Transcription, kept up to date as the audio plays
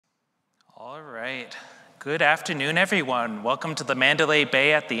right. Good afternoon, everyone. Welcome to the Mandalay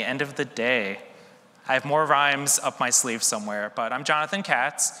Bay at the end of the day. I have more rhymes up my sleeve somewhere, but I'm Jonathan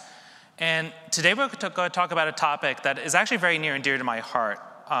Katz. And today we're going to talk about a topic that is actually very near and dear to my heart.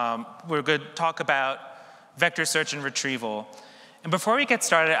 We're going to talk about vector search and retrieval. And before we get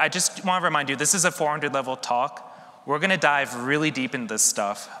started, I just want to remind you, this is a 400-level talk. We're going to dive really deep into this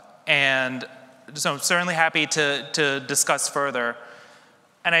stuff. And so I'm certainly happy to discuss further.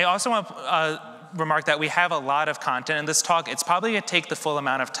 And I also want to remark that we have a lot of content in this talk. It's probably going to take the full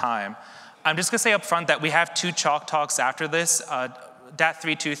amount of time. I'm just going to say up front that we have 2 chalk talks after this.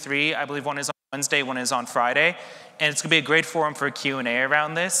 DAT407, I believe one is on Wednesday, one is on Friday. And it's going to be a great forum for a Q&A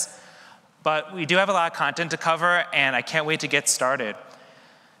around this. But we do have a lot of content to cover, and I can't wait to get started.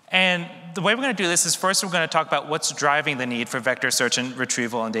 And the way we're going to do this is first we're going to talk about what's driving the need for vector search and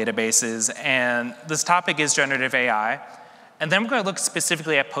retrieval in databases. And this topic is generative AI. And then we're going to look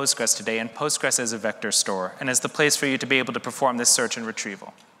specifically at Postgres today, and Postgres as a vector store, and as the place for you to be able to perform this search and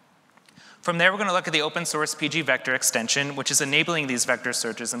retrieval. From there, we're going to look at the open source PG Vector extension, which is enabling these vector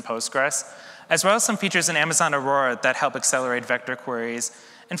searches in Postgres, as well as some features in Amazon Aurora that help accelerate vector queries.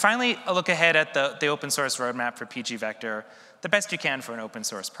 And finally, a look ahead at the open source roadmap for PG Vector, the best you can for an open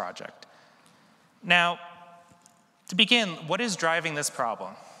source project. Now, to begin, what is driving this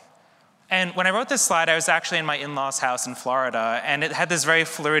problem? And when I wrote this slide, I was actually in my in-laws' house in Florida, and it had this very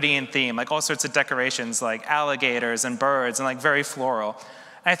Floridian theme, like all sorts of decorations, like alligators and birds, and like very floral.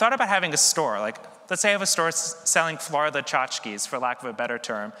 And I thought about having a store, like let's say I have a store selling Florida tchotchkes, for lack of a better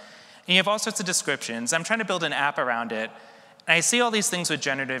term, and you have all sorts of descriptions. I'm trying to build an app around it, and I see all these things with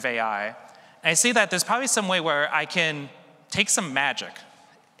generative AI, and I see that there's probably some way where I can take some magic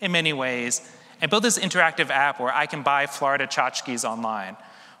in many ways and build this interactive app where I can buy Florida tchotchkes online.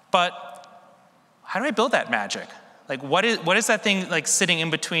 But how do I build that magic? Like, what is that thing like sitting in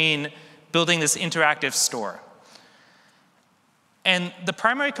between building this interactive store? And the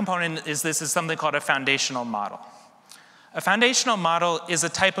primary component is something called a foundational model. A foundational model is a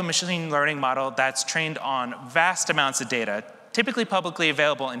type of machine learning model that's trained on vast amounts of data, typically publicly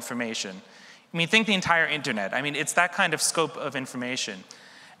available information. I mean, think the entire internet. I mean, it's that kind of scope of information.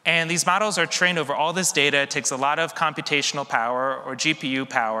 And these models are trained over all this data. It takes a lot of computational power or GPU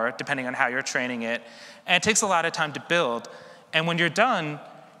power, depending on how you're training it. And it takes a lot of time to build. And when you're done,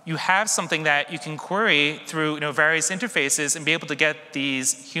 you have something that you can query through various interfaces and be able to get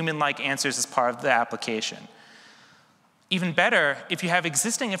these human-like answers as part of the application. Even better, if you have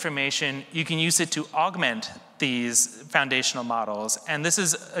existing information, you can use it to augment these foundational models. And this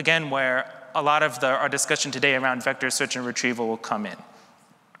is, again, where a lot of our discussion today around vector search and retrieval will come in.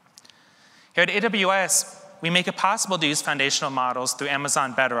 Here at AWS, we make it possible to use foundational models through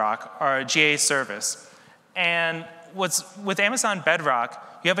Amazon Bedrock, our GA service. And with Amazon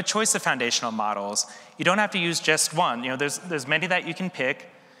Bedrock, you have a choice of foundational models. You don't have to use just one. There's many that you can pick,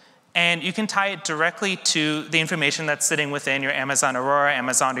 and you can tie it directly to the information that's sitting within your Amazon Aurora,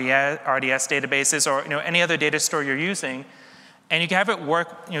 Amazon RDS databases, or any other data store you're using, and you can have it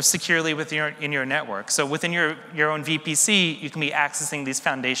work securely in your network. So within your own VPC, you can be accessing these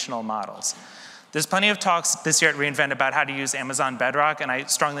foundational models. There's plenty of talks this year at reInvent about how to use Amazon Bedrock, and I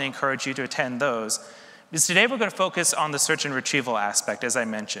strongly encourage you to attend those. Because today we're going to focus on the search and retrieval aspect, as I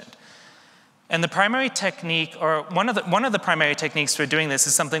mentioned. And the primary technique, or one of the primary techniques for doing this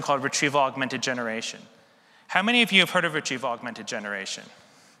is something called retrieval augmented generation. How many of you have heard of retrieval augmented generation?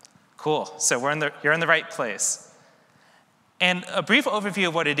 Cool, so you're in the right place. And a brief overview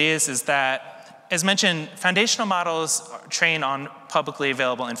of what it is that, as mentioned, foundational models train on publicly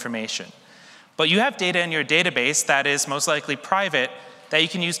available information. But you have data in your database that is most likely private that you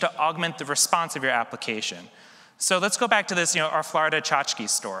can use to augment the response of your application. So let's go back to this, our Florida tchotchke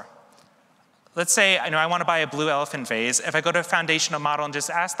store. Let's say I want to buy a blue elephant vase. If I go to a foundational model and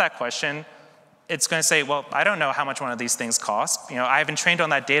just ask that question, it's going to say, well, I don't know how much one of these things costs. I haven't trained on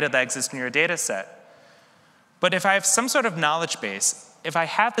that data that exists in your data set. But if I have some sort of knowledge base, if I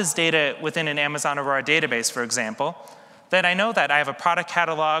have this data within an Amazon Aurora database, for example, then I know that I have a product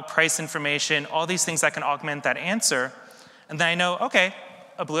catalog, price information, all these things that can augment that answer. And then I know, OK,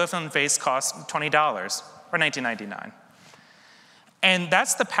 a blue elephant vase costs $20 or $19.99. And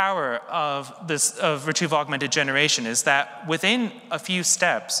that's the power of retrieval augmented generation, is that within a few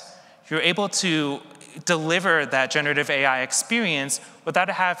steps, you're able to deliver that generative AI experience without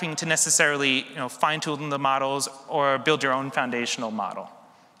having to necessarily fine-tune the models or build your own foundational model.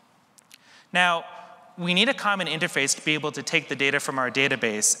 Now, we need a common interface to be able to take the data from our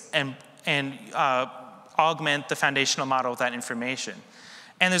database and augment the foundational model with that information.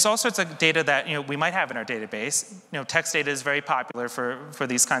 And there's all sorts of data that we might have in our database. Text data is very popular for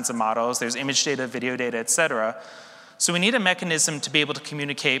these kinds of models. There's image data, video data, et cetera. So we need a mechanism to be able to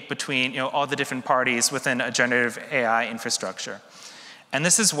communicate between all the different parties within a generative AI infrastructure. And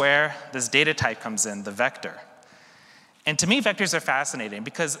this is where this data type comes in, the vector. And to me, vectors are fascinating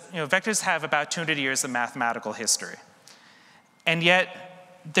because vectors have about 200 years of mathematical history. And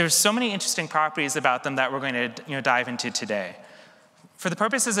yet, there's so many interesting properties about them that we're going to dive into today. For the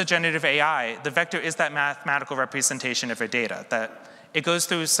purposes of generative AI, the vector is that mathematical representation of your data. That it goes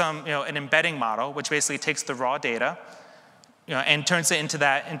through an embedding model, which basically takes the raw data, and turns it into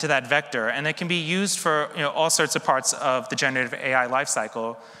that vector, and it can be used for all sorts of parts of the generative AI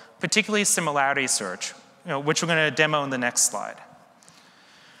lifecycle, particularly similarity search, which we're going to demo in the next slide.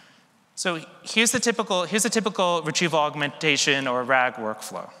 So here's a typical retrieval augmentation or RAG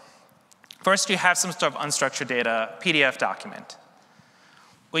workflow. First, you have some sort of unstructured data PDF document.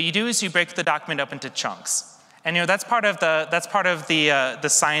 What you do is you break the document up into chunks. And that's part of the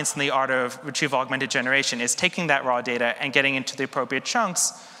science and the art of retrieval augmented generation is taking that raw data and getting into the appropriate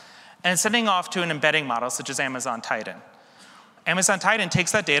chunks and sending off to an embedding model such as Amazon Titan. Amazon Titan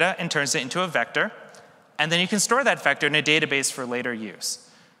takes that data and turns it into a vector, and then you can store that vector in a database for later use.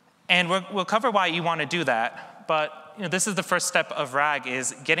 And we'll cover why you want to do that, but this is the first step of RAG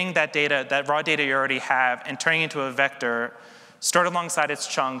is getting that data, that raw data you already have, and turning it into a vector stored alongside its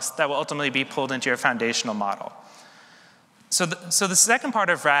chunks that will ultimately be pulled into your foundational model. So the second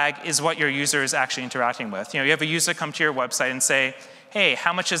part of RAG is what your user is actually interacting with. You have a user come to your website and say, hey,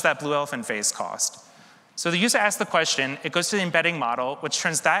 how much does that blue elephant vase cost? So the user asks the question, it goes to the embedding model, which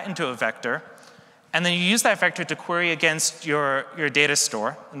turns that into a vector, and then you use that vector to query against your data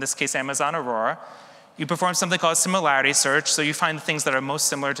store, in this case Amazon Aurora. You perform something called similarity search, so you find the things that are most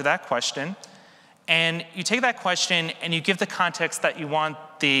similar to that question. And you take that question and you give the context that you want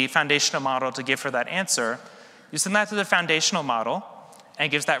the foundational model to give for that answer. You send that to the foundational model, and it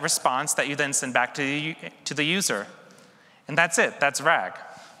gives that response that you then send back to the user. And that's it. That's RAG.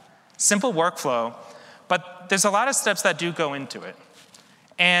 Simple workflow, but there's a lot of steps that do go into it.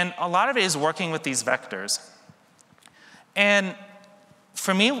 And a lot of it is working with these vectors. And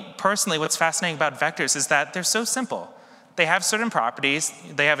for me personally, what's fascinating about vectors is that they're so simple. They have certain properties.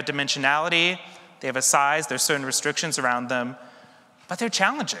 They have a dimensionality. They have a size, there's certain restrictions around them, but they're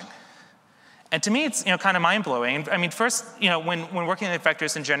challenging. And to me, it's kind of mind-blowing. I mean, first, when working with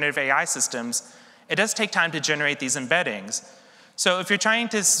vectors in generative AI systems, it does take time to generate these embeddings. So if you're trying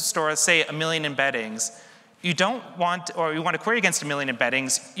to store, say, 1 million embeddings, you want to query against 1 million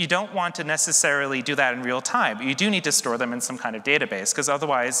embeddings, you don't want to necessarily do that in real time. You do need to store them in some kind of database, because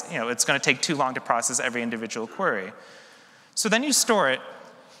otherwise, it's going to take too long to process every individual query. So then you store it,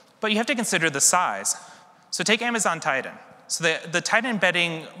 but you have to consider the size. So take Amazon Titan. So the Titan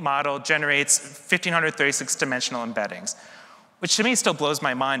embedding model generates 1,536 dimensional embeddings, which to me still blows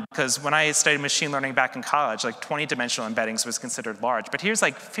my mind because when I studied machine learning back in college, like 20 dimensional embeddings was considered large. But here's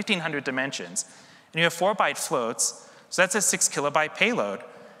like 1,500 dimensions. And you have 4-byte floats, so that's a 6 kilobyte payload.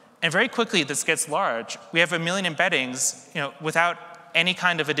 And very quickly, this gets large. We have 1 million embeddings without any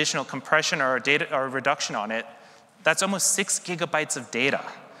kind of additional compression or reduction on it. That's almost 6 gigabytes of data.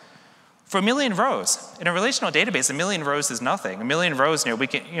 For 1 million rows, in a relational database, 1 million rows is nothing. 1 million rows, we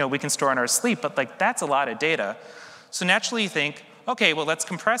can store in our sleep, but that's a lot of data. So naturally you think, okay, well, let's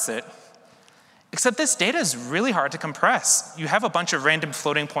compress it. Except this data is really hard to compress. You have a bunch of random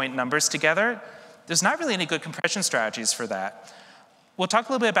floating point numbers together. There's not really any good compression strategies for that. We'll talk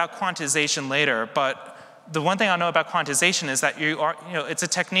a little bit about quantization later, but the one thing I know about quantization is that it's a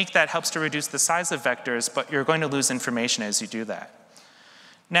technique that helps to reduce the size of vectors, but you're going to lose information as you do that.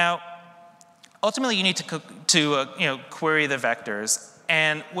 Now, ultimately, you need to query the vectors.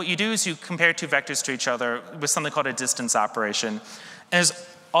 And what you do is you compare two vectors to each other with something called a distance operation. And there's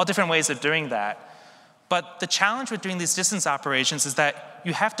all different ways of doing that. But the challenge with doing these distance operations is that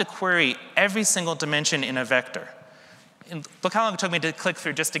you have to query every single dimension in a vector. And look how long it took me to click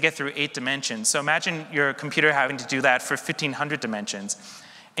through just to get through 8 dimensions. So imagine your computer having to do that for 1,500 dimensions.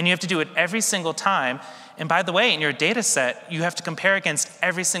 And you have to do it every single time. And by the way, in your data set, you have to compare against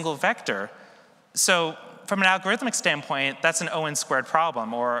every single vector. So from an algorithmic standpoint, that's an O(n) squared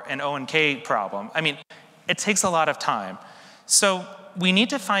problem or an O(n)k problem. I mean, it takes a lot of time. So we need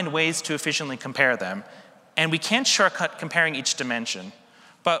to find ways to efficiently compare them. And we can't shortcut comparing each dimension.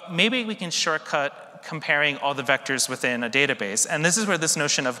 But maybe we can shortcut comparing all the vectors within a database. And this is where this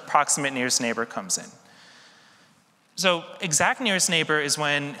notion of proximate nearest neighbor comes in. So exact nearest neighbor is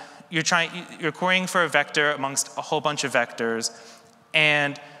when you're querying for a vector amongst a whole bunch of vectors,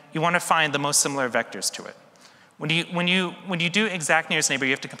 and you want to find the most similar vectors to it. When you do exact nearest neighbor,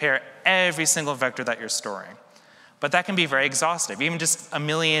 you have to compare every single vector that you're storing. But that can be very exhaustive. Even just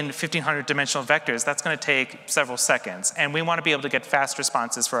 1,000,000, 1,500 dimensional vectors, that's going to take several seconds. And we want to be able to get fast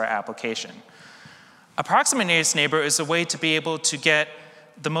responses for our application. Approximate nearest neighbor is a way to be able to get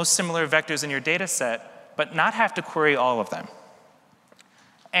the most similar vectors in your data set, but not have to query all of them.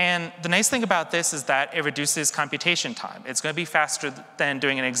 And the nice thing about this is that it reduces computation time. It's going to be faster than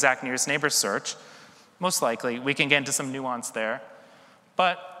doing an exact nearest neighbor search, most likely. We can get into some nuance there.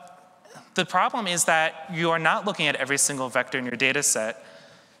 But the problem is that you are not looking at every single vector in your data set.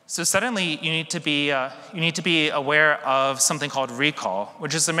 So suddenly, you need to be aware of something called recall,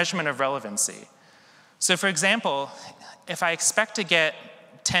 which is a measurement of relevancy. So for example, if I expect to get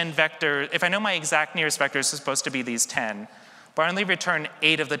 10 vectors, if I know my exact nearest vectors are supposed to be these 10, but I only return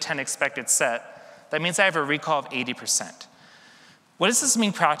 8 of the 10 expected set, that means I have a recall of 80%. What does this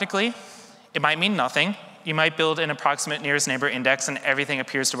mean practically? It might mean nothing. You might build an approximate nearest neighbor index and everything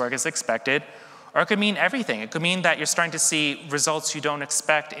appears to work as expected. Or it could mean everything. It could mean that you're starting to see results you don't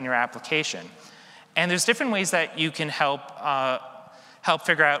expect in your application. And there's different ways that you can help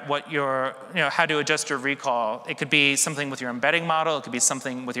figure out how to adjust your recall. It could be something with your embedding model. It could be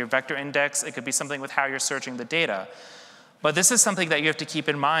something with your vector index. It could be something with how you're searching the data. But this is something that you have to keep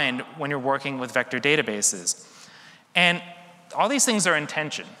in mind when you're working with vector databases. And all these things are in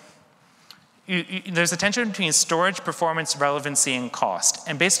tension. There's a tension between storage, performance, relevancy, and cost.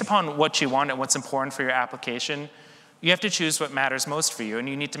 And based upon what you want and what's important for your application, you have to choose what matters most for you, and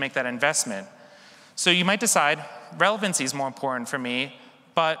you need to make that investment. So you might decide, relevancy is more important for me,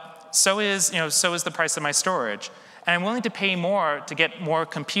 but so is the price of my storage. And I'm willing to pay more to get more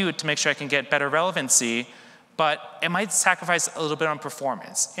compute to make sure I can get better relevancy, but it might sacrifice a little bit on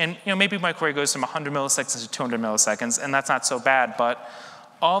performance. And maybe my query goes from 100 milliseconds to 200 milliseconds, and that's not so bad, but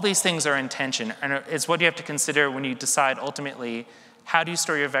all these things are in tension, and it's what you have to consider when you decide ultimately, how do you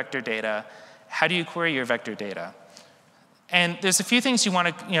store your vector data? How do you query your vector data? And there's a few things you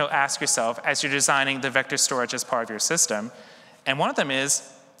want to ask yourself as you're designing the vector storage as part of your system. And one of them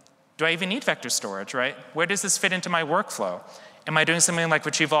is, do I even need vector storage, right? Where does this fit into my workflow? Am I doing something like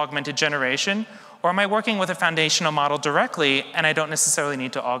retrieval augmented generation? Or am I working with a foundational model directly and I don't necessarily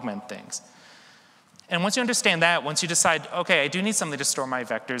need to augment things? And once you understand that, once you decide, okay, I do need something to store my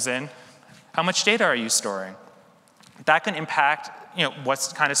vectors in, how much data are you storing? That can impact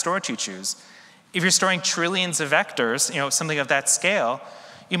what kind of storage you choose. If you're storing trillions of vectors, something of that scale,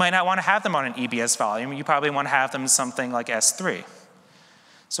 you might not want to have them on an EBS volume. You probably want to have them in something like S3.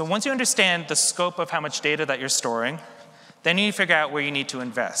 So once you understand the scope of how much data that you're storing, then you need to figure out where you need to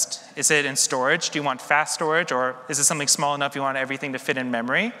invest. Is it in storage? Do you want fast storage? Or is it something small enough you want everything to fit in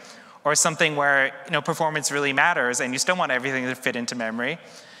memory? Or something where performance really matters and you still want everything to fit into memory?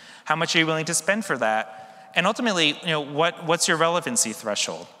 How much are you willing to spend for that? And ultimately, what's your relevancy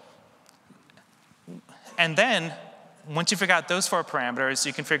threshold? And then, once you figure out those 4 parameters,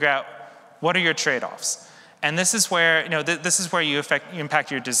 you can figure out what are your trade-offs. And this is where you impact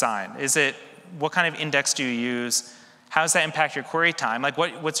your design. What kind of index do you use? How does that impact your query time? Like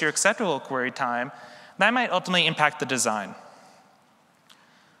what's your acceptable query time? That might ultimately impact the design.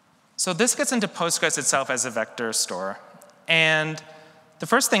 So this gets into Postgres itself as a vector store. And the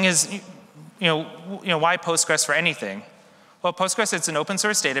first thing is, why Postgres for anything? Well, Postgres, it's an open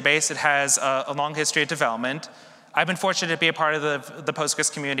source database. It has a long history of development. I've been fortunate to be a part of the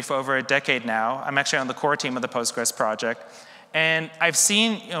Postgres community for over a decade now. I'm actually on the core team of the Postgres project. And I've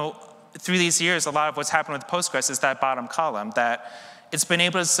seen, through these years, a lot of what's happened with Postgres is that bottom column, that it's been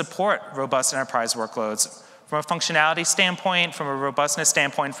able to support robust enterprise workloads from a functionality standpoint, from a robustness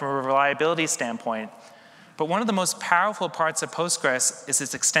standpoint, from a reliability standpoint. But one of the most powerful parts of Postgres is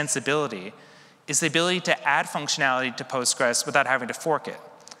its extensibility, is the ability to add functionality to Postgres without having to fork it.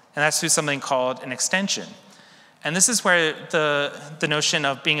 And that's through something called an extension. And this is where the notion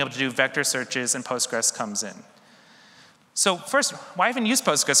of being able to do vector searches in Postgres comes in. So first, why even use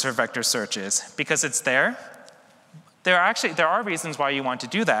Postgres for vector searches? Because it's there. There are reasons why you want to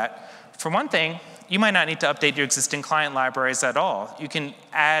do that. For one thing, you might not need to update your existing client libraries at all. You can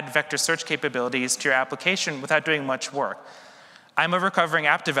add vector search capabilities to your application without doing much work. I'm a recovering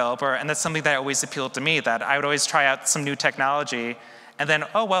app developer, and that's something that always appealed to me, that I would always try out some new technology, and then,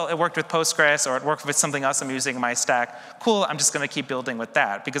 oh, well, it worked with Postgres, or it worked with something else I'm using in my stack. Cool, I'm just going to keep building with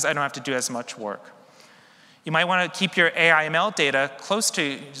that, because I don't have to do as much work. You might want to keep your AI/ML data close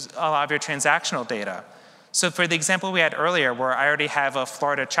to a lot of your transactional data. So for the example we had earlier, where I already have a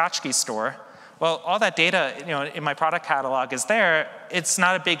Florida tchotchke store, well, all that data in my product catalog is there. It's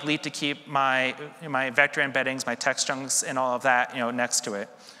not a big leap to keep my vector embeddings, my text chunks, and all of that next to it.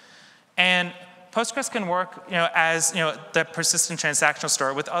 And Postgres can work as the persistent transactional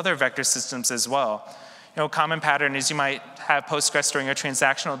store with other vector systems as well. A common pattern is you might have Postgres storing your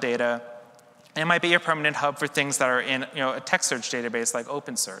transactional data, and it might be your permanent hub for things that are in a text search database like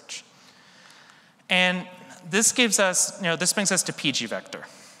OpenSearch. And this gives us, this brings us to pgvector.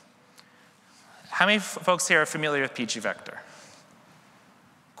 How many folks here are familiar with pgvector?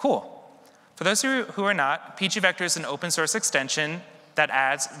 Cool. For those of you who are not, pgvector is an open source extension that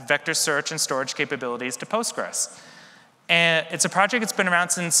adds vector search and storage capabilities to Postgres. And it's a project that's been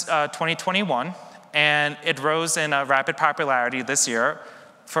around since 2021, and it rose in rapid popularity this year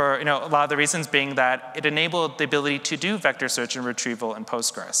for a lot of the reasons being that it enabled the ability to do vector search and retrieval in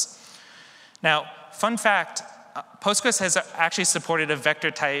Postgres. Now, fun fact, Postgres has actually supported a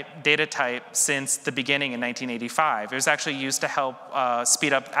vector type, data type since the beginning in 1985. It was actually used to help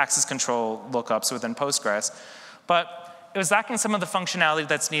speed up access control lookups within Postgres. But it was lacking some of the functionality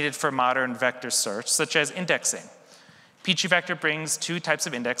that's needed for modern vector search, such as indexing. pgvector brings two types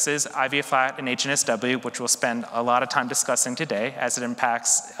of indexes, IVA-flat and HNSW, which we'll spend a lot of time discussing today as it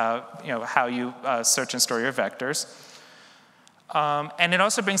impacts how you search and store your vectors. And it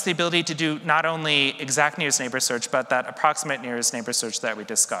also brings the ability to do not only exact nearest neighbor search, but that approximate nearest neighbor search that we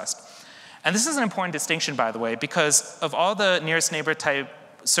discussed. And this is an important distinction, by the way, because of all the nearest neighbor type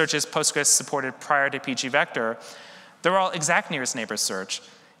searches Postgres supported prior to pgvector, they're all exact nearest neighbor search.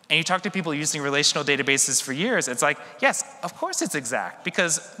 And you talk to people using relational databases for years, it's like, yes, of course it's exact,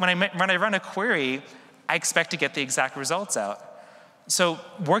 because when I run a query, I expect to get the exact results out. So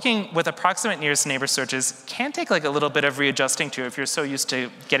working with approximate nearest neighbor searches can take like a little bit of readjusting to if you're so used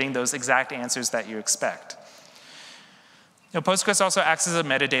to getting those exact answers that you expect. Postgres also acts as a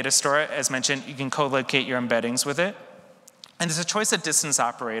metadata store. As mentioned, you can co-locate your embeddings with it. And there's a choice of distance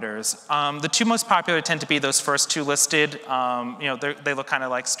operators. The two most popular tend to be those first two listed. They look kind of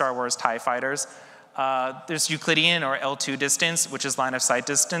like Star Wars TIE fighters. There's Euclidean or L2 distance, which is line of sight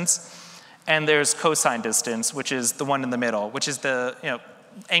distance. And there's cosine distance, which is the one in the middle, which is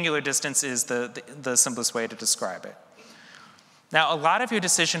angular distance is the simplest way to describe it. Now, a lot of your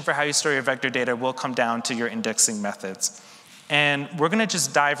decision for how you store your vector data will come down to your indexing methods. And we're going to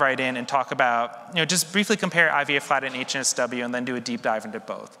just dive right in and talk about, just briefly compare IVA-flat and HNSW and then do a deep dive into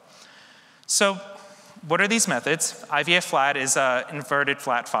both. So what are these methods? IVA-flat is an inverted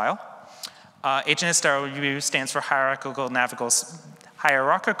flat file. HNSW stands for hierarchical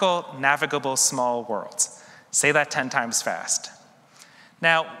navigable small worlds. Say that 10 times fast.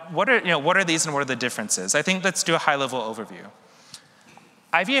 Now, what are these and what are the differences? I think let's do a high-level overview.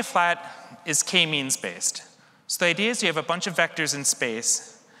 IVA-flat is k-means based. So the idea is you have a bunch of vectors in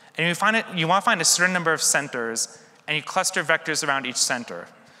space, and you want to find a certain number of centers, and you cluster vectors around each center.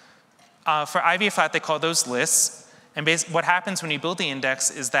 For IVA-flat, they call those lists. And what happens when you build the index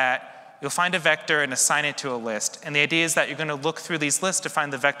is that you'll find a vector and assign it to a list. And the idea is that you're going to look through these lists to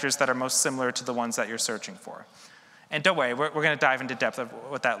find the vectors that are most similar to the ones that you're searching for. And don't worry, we're going to dive into depth of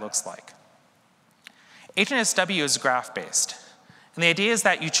what that looks like. HNSW is graph-based. And the idea is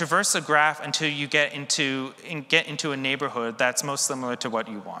that you traverse a graph until you get into a neighborhood that's most similar to what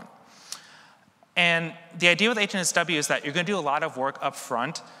you want. And the idea with HNSW is that you're going to do a lot of work up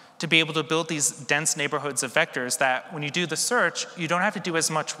front to be able to build these dense neighborhoods of vectors that when you do the search, you don't have to do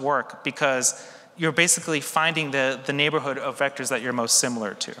as much work because you're basically finding the neighborhood of vectors that you're most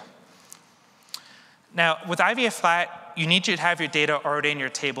similar to. Now, with IVA-flat, you need to have your data already in your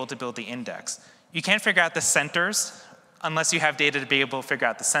table to build the index. You can't figure out the centers unless you have data to be able to figure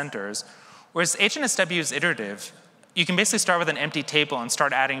out the centers. Whereas HNSW is iterative. You can basically start with an empty table and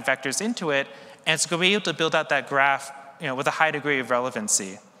start adding vectors into it, and it's going to be able to build out that graph with a high degree of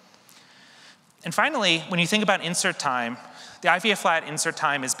relevancy. And finally, when you think about insert time, the IVA-flat insert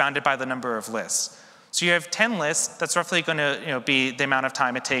time is bounded by the number of lists. So you have 10 lists, that's roughly going to be the amount of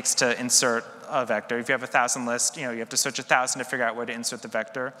time it takes to insert a vector. If you have 1,000 lists, you have to search 1,000 to figure out where to insert the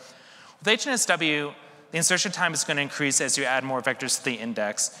vector. With HNSW, the insertion time is going to increase as you add more vectors to the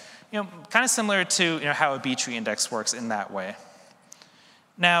index. Kind of similar to how a B-tree index works in that way.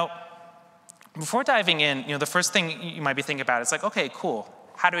 Now, before diving in, the first thing you might be thinking about is like, okay, cool.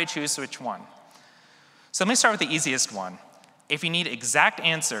 How do I choose which one? So let me start with the easiest one. If you need exact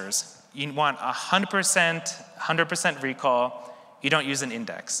answers, you want 100% recall, you don't use an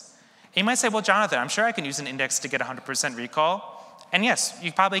index. And you might say, well, Jonathan, I'm sure I can use an index to get 100% recall. And yes,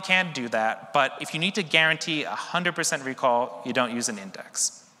 you probably can do that, but if you need to guarantee 100% recall, you don't use an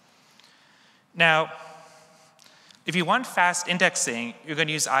index. Now, if you want fast indexing, you're going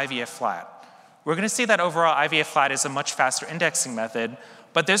to use IVA-flat. We're going to see that overall IVA-flat is a much faster indexing method,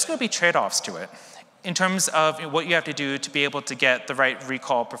 but there's going to be trade-offs to it in terms of what you have to do to be able to get the right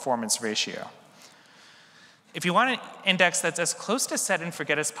recall performance ratio. If you want an index that's as close to set and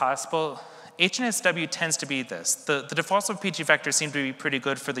forget as possible, HNSW tends to be this. The defaults of pgvector seem to be pretty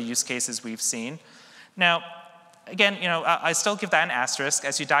good for the use cases we've seen. Now, again, I still give that an asterisk.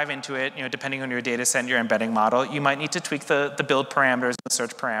 As you dive into it, depending on your data set and your embedding model, you might need to tweak the build parameters and the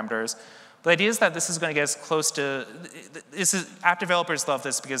search parameters. But the idea is that this is going to get as close to, app developers love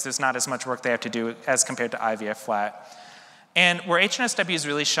this because there's not as much work they have to do as compared to IVF flat. And where HNSW is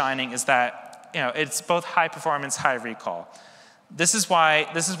really shining is that it's both high performance, high recall. This is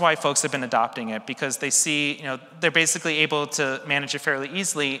why folks have been adopting it, because they see they're basically able to manage it fairly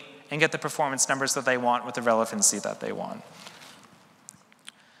easily and get the performance numbers that they want with the relevancy that they want.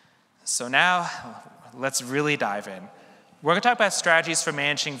 So now, let's really dive in. We're going to talk about strategies for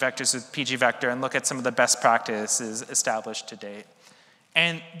managing vectors with pgvector and look at some of the best practices established to date.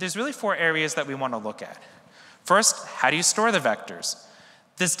 And there's really 4 areas that we want to look at. First, how do you store the vectors?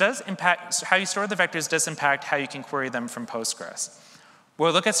 How you store the vectors does impact how you can query them from Postgres.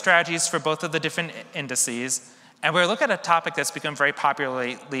 We'll look at strategies for both of the different indices, and we'll look at a topic that's become very popular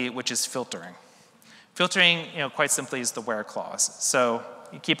lately, which is filtering. Filtering, quite simply, is the where clause. So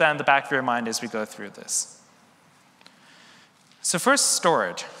you keep that in the back of your mind as we go through this. So first,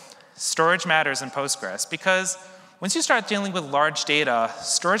 storage. Storage matters in Postgres because once you start dealing with large data,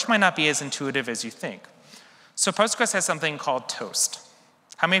 storage might not be as intuitive as you think. So Postgres has something called toast.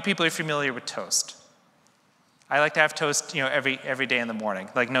 How many people are familiar with toast? I like to have toast every day in the morning,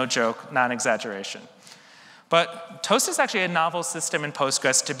 like no joke, not an exaggeration. But toast is actually a novel system in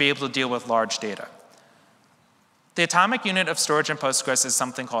Postgres to be able to deal with large data. The atomic unit of storage in Postgres is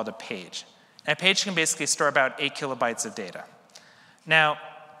something called a page. And a page can basically store about 8 kilobytes of data. Now,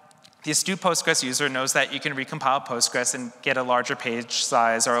 the astute Postgres user knows that you can recompile Postgres and get a larger page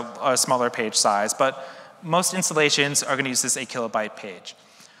size or a smaller page size, but most installations are going to use this 8 kilobyte page.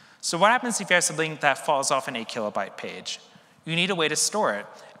 So what happens if you have something that falls off an 8 kilobyte page? You need a way to store it.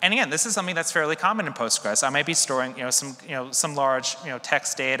 And again, this is something that's fairly common in Postgres. I might be storing some large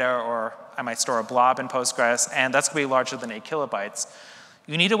text data, or I might store a blob in Postgres, and that's going to be larger than 8 kilobytes.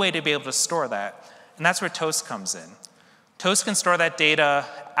 You need a way to be able to store that, and that's where Toast comes in. Toast can store that data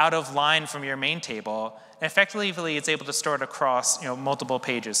out of line from your main table, and effectively it's able to store it across multiple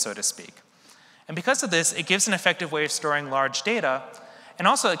pages, so to speak. And because of this, it gives an effective way of storing large data. And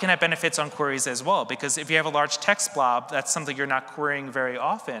also, it can have benefits on queries as well, because if you have a large text blob, that's something you're not querying very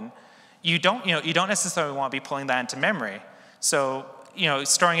often, you don't necessarily want to be pulling that into memory. So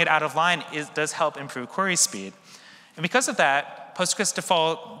storing it out of line does help improve query speed. And because of that,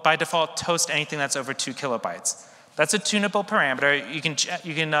 Postgres by default toasts anything that's over 2 kilobytes. That's a tunable parameter.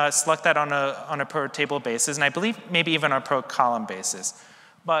 You can select that on a per table basis, and I believe maybe even on a per column basis.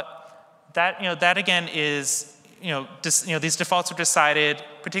 But that again is these defaults are decided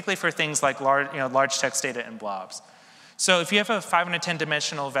particularly for things like large text data and blobs. So if you have a 510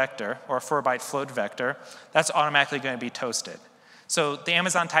 dimensional vector or a 4-byte float vector, that's automatically going to be toasted. So the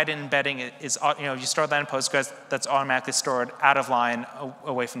Amazon Titan embedding is you store that in Postgres, that's automatically stored out of line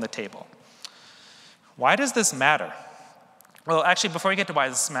away from the table. Why does this matter? Well, actually, before we get to why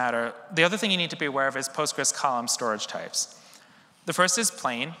this matters, the other thing you need to be aware of is Postgres column storage types. The first is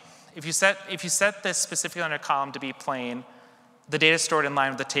plain. If you set this specifically on a column to be plain, the data is stored in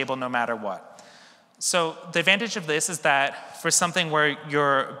line with the table no matter what. So the advantage of this is that for something where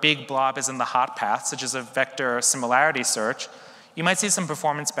your big blob is in the hot path, such as a vector similarity search, you might see some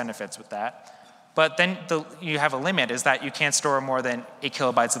performance benefits with that. But then you have a limit, is that you can't store more than 8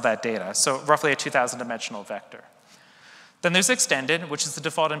 kilobytes of that data, so roughly a 2,000 dimensional vector. Then there's extended, which is the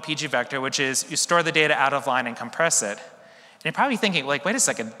default in pgvector, which is you store the data out of line and compress it. And you're probably thinking, wait a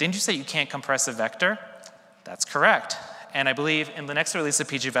second, didn't you say you can't compress a vector? That's correct. And I believe in the next release of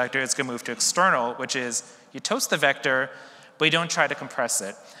pgvector, it's going to move to external, which is you toast the vector, but you don't try to compress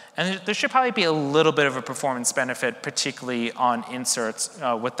it. And there should probably be a little bit of a performance benefit, particularly on inserts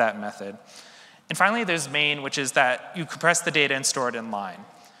with that method. And finally, there's main, which is that you compress the data and store it in line.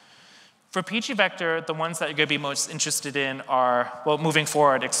 For pgvector, the ones that you're going to be most interested in are, well, moving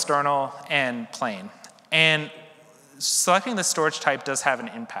forward, external and plain. And selecting the storage type does have an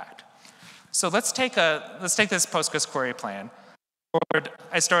impact. So let's take this Postgres query plan.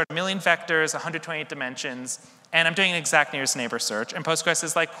 I stored 1 million vectors, 128 dimensions, and I'm doing an exact nearest neighbor search. And Postgres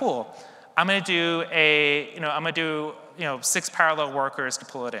is like, cool. I'm going to do 6 parallel workers to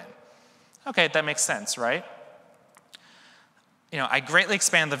pull it in. Okay, that makes sense, right? I greatly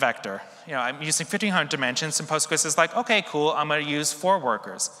expand the vector. I'm using 1,500 dimensions, and Postgres is like, okay, cool. I'm going to use 4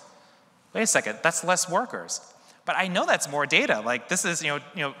 workers. Wait a second, that's less workers. But I know that's more data. Like this is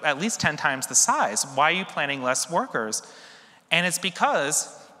at least 10 times the size. Why are you planning less workers? And it's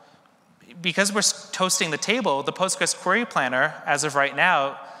because because we're toasting the table, the Postgres query planner, as of right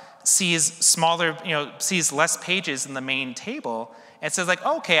now, sees less pages in the main table, and says like,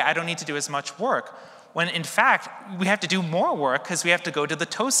 okay, I don't need to do as much work. When in fact, we have to do more work because we have to go to the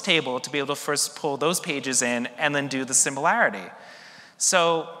toast table to be able to first pull those pages in and then do the similarity.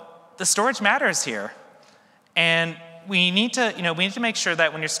 So the storage matters here. And we need to make sure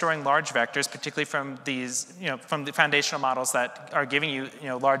that when you're storing large vectors, particularly from these, from the foundational models that are giving you,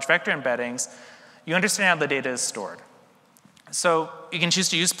 large vector embeddings, you understand how the data is stored. So you can choose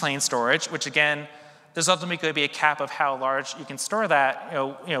to use plain storage, which again, there's ultimately going to be a cap of how large you can store that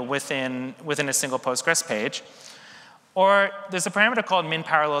within a single Postgres page. Or there's a parameter called min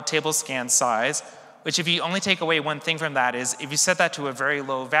parallel table scan size, which if you only take away one thing from that is if you set that to a very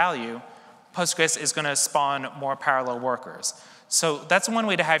low value, Postgres is going to spawn more parallel workers. So that's one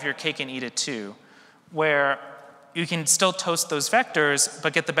way to have your cake and eat it too, where you can still toast those vectors,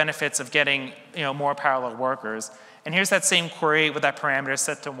 but get the benefits of getting more parallel workers. And here's that same query with that parameter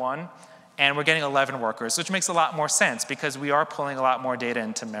set to 1. And we're getting 11 workers, which makes a lot more sense because we are pulling a lot more data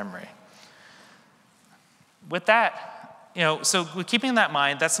into memory. With that, so with keeping that in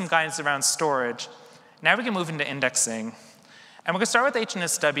mind, that's some guidance around storage. Now we can move into indexing. And we're going to start with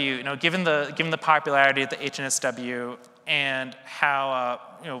HNSW, given the popularity of the HNSW and how,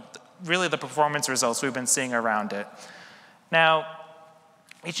 really the performance results we've been seeing around it. Now,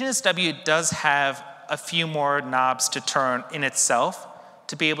 HNSW does have a few more knobs to turn in itself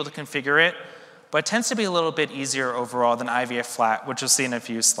to be able to configure it, but it tends to be a little bit easier overall than IVF flat, which you'll see in a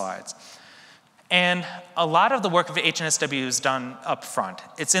few slides. And a lot of the work of HNSW is done up front.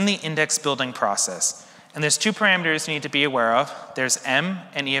 It's in the index building process. And there's two parameters you need to be aware of. There's M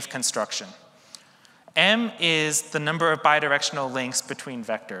and EF construction. M is the number of bidirectional links between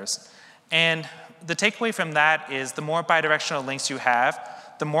vectors. And the takeaway from that is the more bidirectional links you have,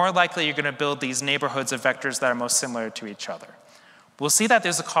 the more likely you're going to build these neighborhoods of vectors that are most similar to each other. We'll see that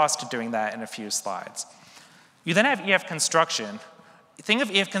there's a cost to doing that in a few slides. You then have EF construction. Think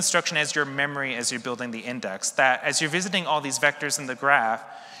of EF construction as your memory as you're building the index, that as you're visiting all these vectors in the graph,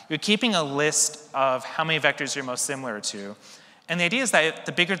 you're keeping a list of how many vectors you're most similar to. And the idea is that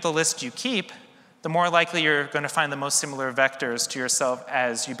the bigger the list you keep, the more likely you're going to find the most similar vectors to yourself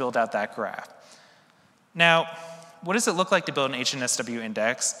as you build out that graph. Now, what does it look like to build an HNSW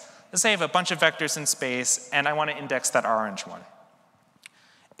index? Let's say I have a bunch of vectors in space, and I want to index that orange one.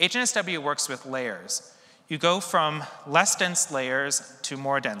 HNSW works with layers. You go from less dense layers to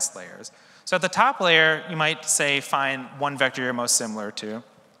more dense layers. So at the top layer, you might say find one vector you're most similar to.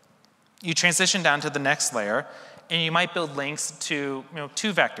 You transition down to the next layer, and you might build links to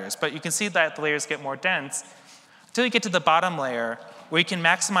two vectors. But you can see that the layers get more dense until you get to the bottom layer, where you can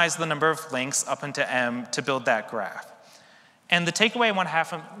maximize the number of links up into M to build that graph. And the takeaway I want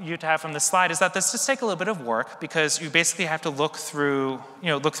you to have from this slide is that this does take a little bit of work because you basically have to look through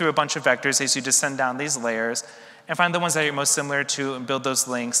a bunch of vectors as you descend down these layers and find the ones that you're most similar to and build those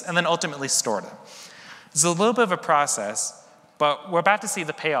links and then ultimately store them. It's a little bit of a process, but we're about to see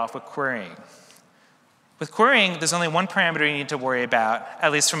the payoff with querying. With querying, there's only one parameter you need to worry about,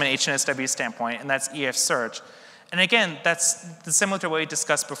 at least from an HNSW standpoint, and that's EF search. And again, that's similar to what we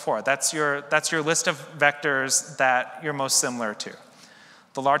discussed before. That's your list of vectors that you're most similar to.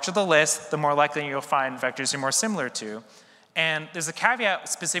 The larger the list, the more likely you'll find vectors you're more similar to. And there's a caveat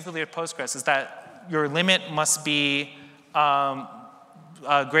specifically with Postgres is that your limit must be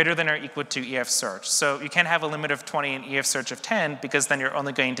greater than or equal to EF search. So you can't have a limit of 20 and EF search of 10 because then you're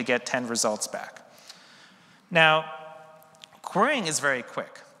only going to get 10 results back. Now, querying is very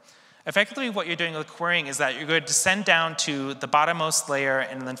quick. Effectively, what you're doing with querying is that you're going to descend down to the bottommost layer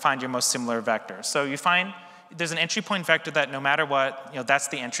and then find your most similar vector. So you find there's an entry point vector that no matter what, that's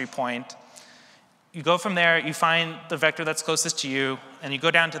the entry point. You go from there, you find the vector that's closest to you, and you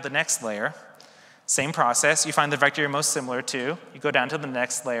go down to the next layer. Same process, you find the vector you're most similar to, you go down to the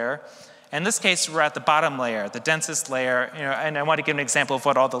next layer. In this case, we're at the bottom layer, the densest layer, and I want to give an example of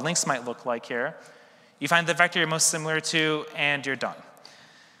what all the links might look like here. You find the vector you're most similar to, and you're done.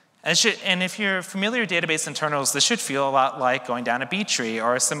 And if you're familiar with database internals, this should feel a lot like going down a B tree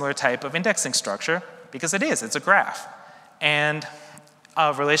or a similar type of indexing structure, because it is, it's a graph. And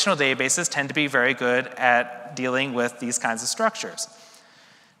relational databases tend to be very good at dealing with these kinds of structures.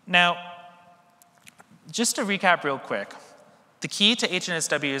 Now, just to recap real quick, the key to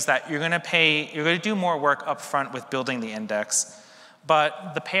HNSW is that you're going to do more work up front with building the index.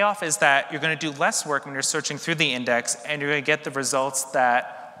 But the payoff is that you're going to do less work when you're searching through the index, and you're going to get the results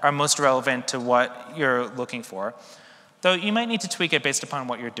that are most relevant to what you're looking for. Though you might need to tweak it based upon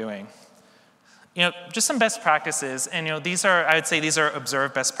what you're doing. Just some best practices, and I would say these are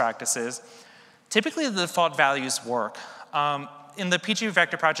observed best practices. Typically, the default values work. In the PG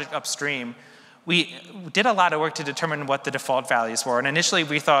vector project upstream, we did a lot of work to determine what the default values were. And initially,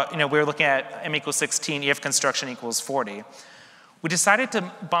 we thought, we were looking at m equals 16, EF construction equals 40. We decided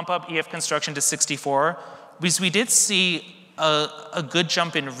to bump up EF construction to 64 because we did see a good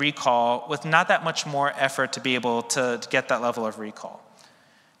jump in recall with not that much more effort to be able to get that level of recall.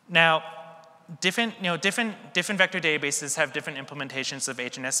 Now, different vector databases have different implementations of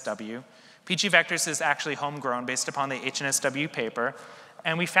HNSW. PG Vectors is actually homegrown based upon the HNSW paper.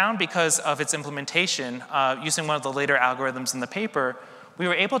 And we found because of its implementation, using one of the later algorithms in the paper, we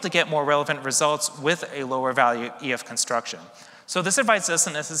were able to get more relevant results with a lower value EF construction. So this advice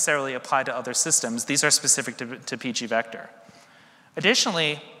doesn't necessarily apply to other systems. These are specific to PG Vector.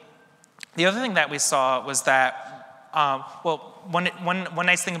 Additionally, the other thing that we saw was that, one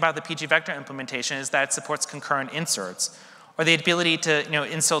nice thing about the PG Vector implementation is that it supports concurrent inserts, or the ability to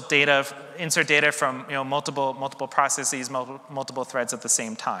insert data from multiple processes, multiple threads at the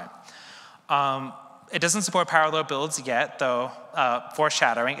same time. It doesn't support parallel builds yet, though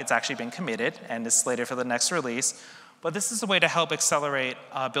foreshadowing, it's actually been committed and is slated for the next release. But this is a way to help accelerate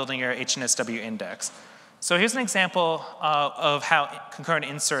building your HNSW index. So here's an example of how concurrent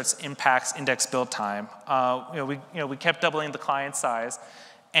inserts impacts index build time. We kept doubling the client size,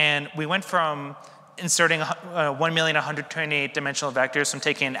 and we went from inserting 1,128 dimensional vectors from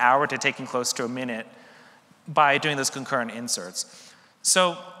taking an hour to taking close to a minute by doing those concurrent inserts.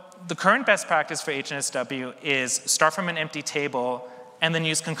 So the current best practice for HNSW is start from an empty table and then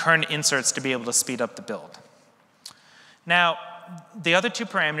use concurrent inserts to be able to speed up the build. Now, the other two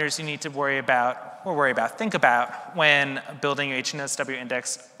parameters you need to think about when building your HNSW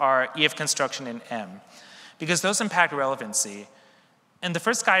index are EF construction and M, because those impact relevancy. And the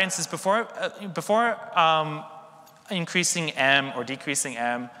first guidance is before increasing M or decreasing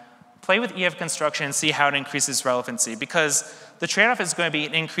M, play with EF construction and see how it increases relevancy, because the trade-off is going to be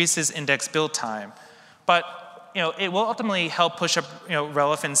it increases index build time. But it will ultimately help push up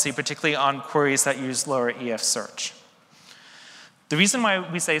relevancy, particularly on queries that use lower EF search. The reason why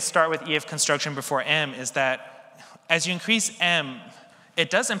we say start with EF construction before M is that as you increase M, it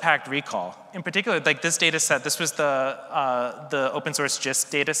does impact recall. In particular, like this data set, this was the open source GIST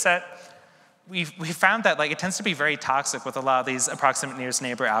data set. We found that it tends to be very toxic with a lot of these approximate nearest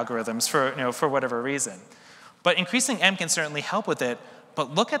neighbor algorithms for whatever reason. But increasing M can certainly help with it,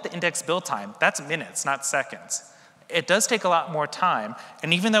 but look at the index build time. That's minutes, not seconds. It does take a lot more time,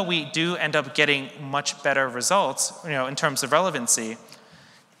 and even though we do end up getting much better results, in terms of relevancy,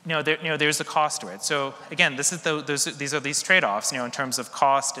 there's a cost to it. So again, these are these trade-offs, in terms of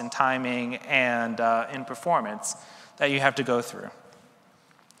cost and timing and in performance that you have to go through.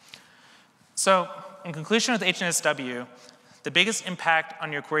 So in conclusion with HNSW, the biggest impact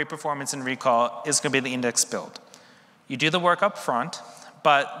on your query performance and recall is going to be the index build. You do the work up front,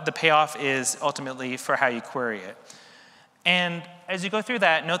 but the payoff is ultimately for how you query it. And as you go through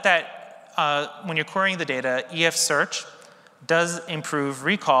that, note that when you're querying the data, EF search does improve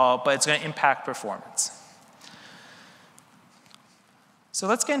recall, but it's going to impact performance. So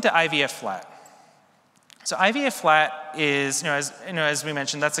let's get into IVF flat. So IVF flat is, as we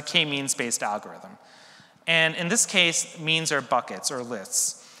mentioned, that's a k-means-based algorithm. And in this case, means are buckets or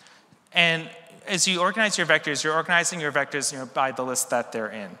lists. And as you organize your vectors, you're organizing your vectors by the list that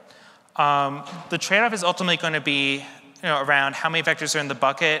they're in. The trade-off is ultimately going to be around how many vectors are in the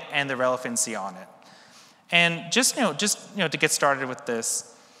bucket and the relevancy on it. And just to get started with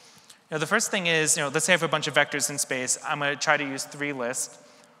this, the first thing is, let's say I have a bunch of vectors in space. I'm going to try to use 3 lists.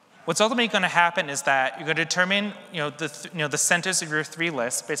 What's ultimately going to happen is that you're going to determine the centers of your 3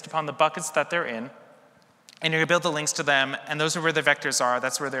 lists based upon the buckets that they're in, and you're going to build the links to them, and those are where the vectors are.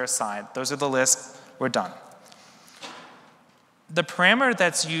 That's where they're assigned. Those are the lists. We're done. The parameter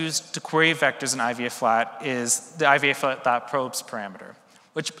that's used to query vectors in IVF flat is the IVF.probes parameter,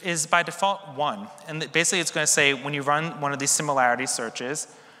 which is by default 1. And basically, it's going to say when you run one of these similarity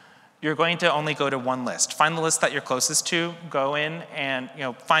searches, you're going to only go to 1 list. Find the list that you're closest to, go in, and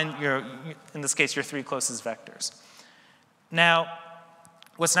find in this case, your 3 closest vectors. Now,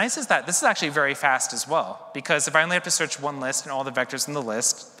 what's nice is that this is actually very fast as well, because if I only have to search 1 list and all the vectors in the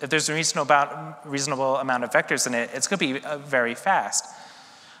list, if there's a reasonable amount of vectors in it, it's going to be very fast.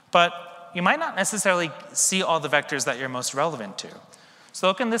 But you might not necessarily see all the vectors that you're most relevant to. So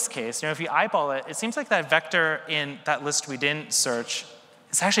look in this case, if you eyeball it, it seems like that vector in that list we didn't search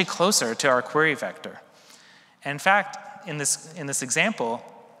is actually closer to our query vector. And in fact, in this example,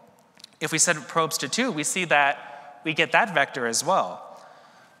 if we set probes to 2, we see that we get that vector as well.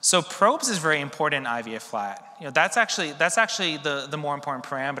 So probes is very important in IVA flat. That's actually the more important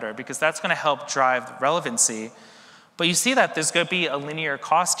parameter, because that's going to help drive relevancy. But you see that there's going to be a linear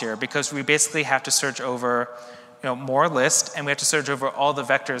cost here, because we basically have to search over more lists, and we have to search over all the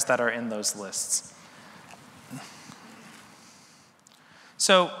vectors that are in those lists.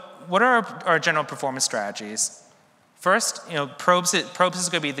 So what are our general performance strategies? First, probes is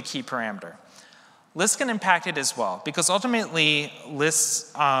going to be the key parameter. Lists can impact it as well, because ultimately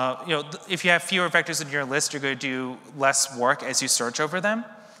lists, if you have fewer vectors in your list, you're going to do less work as you search over them.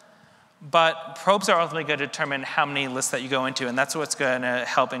 But probes are ultimately going to determine how many lists that you go into, and that's what's going to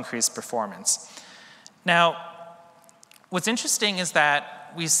help increase performance. Now, what's interesting is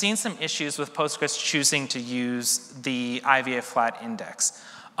that we've seen some issues with Postgres choosing to use the IVA flat index.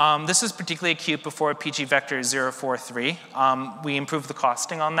 This was particularly acute before PG vector 043. We improved the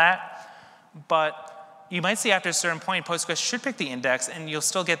costing on that. But you might see after a certain point, Postgres should pick the index, and you'll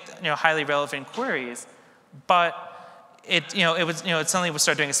still get highly relevant queries. But it suddenly would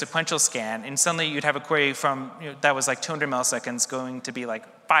start doing a sequential scan, and suddenly you'd have a query from that was like 200 milliseconds going to be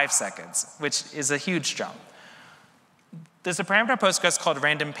like 5 seconds, which is a huge jump. There's a parameter in Postgres called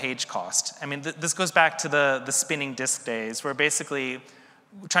random page cost. I mean, this goes back to the spinning disk days, where basically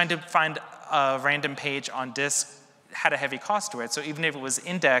trying to find a random page on disk had a heavy cost to it. So even if it was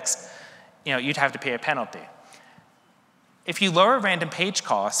indexed, you'd have to pay a penalty. If you lower random page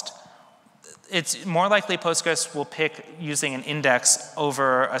cost, it's more likely Postgres will pick using an index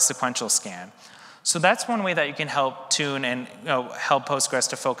over a sequential scan. So that's one way that you can help tune and help Postgres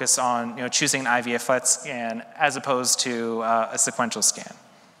to focus on choosing an IVA flat scan as opposed to a sequential scan.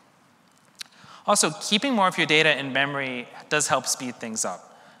 Also, keeping more of your data in memory does help speed things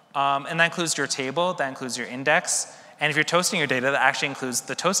up. And that includes your table, that includes your index. And if you're toasting your data, that actually includes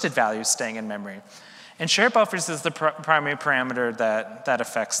the toasted values staying in memory. And shared buffers is the primary parameter that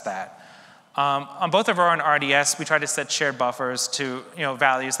affects that. On both Aurora and RDS, we try to set shared buffers to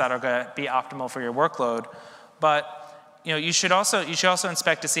values that are going to be optimal for your workload. But you should also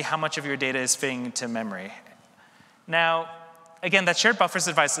inspect to see how much of your data is fitting into memory. Now, again, that shared buffers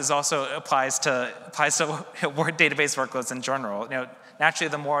advice is also applies to database workloads in general.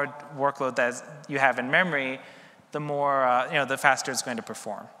 Naturally, the more workload that you have in memory, the more the faster it's going to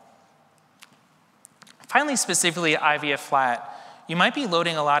perform. Finally, specifically IVA flat, you might be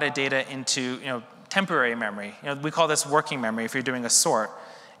loading a lot of data into temporary memory. We call this working memory if you're doing a sort.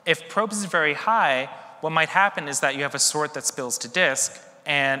 If probes is very high, what might happen is that you have a sort that spills to disk,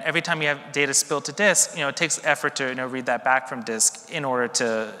 and every time you have data spilled to disk, it takes effort to read that back from disk in order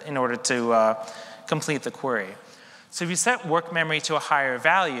to complete the query. So if you set work memory to a higher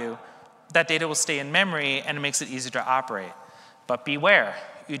value, that data will stay in memory, and it makes it easier to operate. But beware,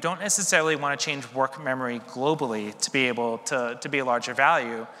 you don't necessarily want to change work memory globally to be able to be a larger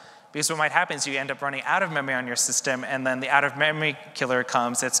value, because what might happen is you end up running out of memory on your system, and then the out of memory killer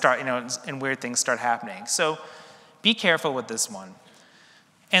comes, and weird things start happening. So be careful with this one.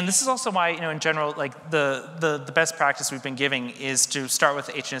 And this is also why, in general, like the best practice we've been giving is to start with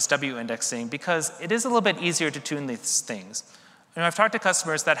HNSW indexing, because it is a little bit easier to tune these things. I've talked to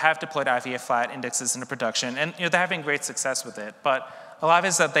customers that have deployed IVA flat indexes into production, and they're having great success with it. But a lot of it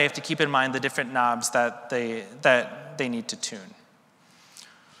is that they have to keep in mind the different knobs that they need to tune.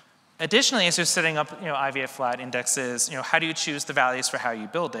 Additionally, as you're setting up IVA flat indexes, how do you choose the values for how you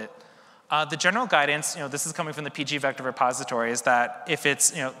build it? The general guidance, this is coming from the PG vector repository, is that if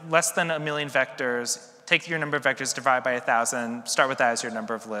it's less than 1 million vectors, take your number of vectors, divide by 1,000, start with that as your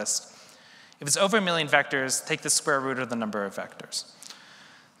number of lists. If it's over 1 million vectors, take the square root of the number of vectors.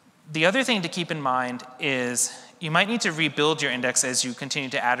 The other thing to keep in mind is you might need to rebuild your index as you continue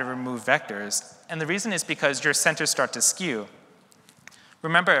to add or remove vectors. And the reason is because your centers start to skew.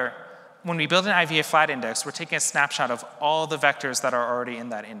 Remember, when we build an IVA flat index, we're taking a snapshot of all the vectors that are already in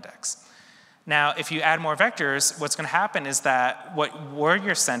that index. Now, if you add more vectors, what's going to happen is that what were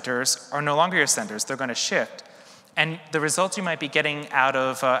your centers are no longer your centers. They're going to shift. And the results you might be getting out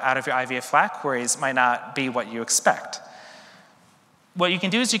of your IVA flat queries might not be what you expect. What you can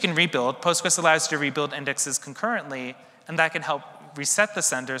do is you can rebuild. Postgres allows you to rebuild indexes concurrently, and that can help reset the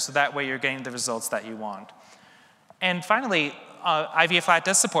center, so that way you're getting the results that you want. And finally, IVA flat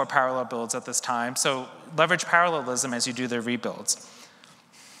does support parallel builds at this time, so leverage parallelism as you do the rebuilds.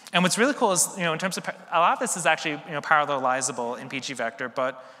 And what's really cool is, in terms of, a lot of this is actually parallelizable in PG vector,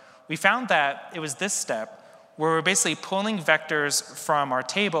 but we found that it was this step where we're basically pulling vectors from our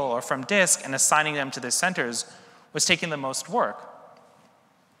table or from disk and assigning them to their centers was taking the most work.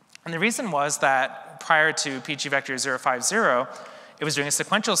 And the reason was that prior to PG vector 050, it was doing a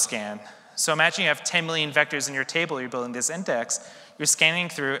sequential scan. So imagine you have 10 million vectors in your table, you're building this index, you're scanning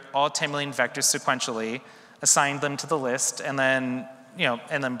through all 10 million vectors sequentially, assign them to the list, and then,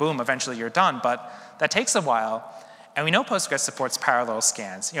 boom, eventually you're done. But that takes a while. And we know Postgres supports parallel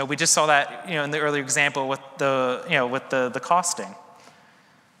scans. We just saw that, in the earlier example with the costing.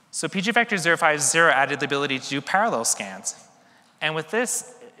 So pgvector050 added the ability to do parallel scans. And with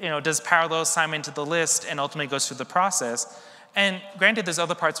this, does parallel assignment to the list and ultimately goes through the process. And granted, there's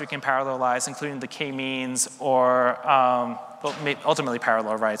other parts we can parallelize, including the k-means or ultimately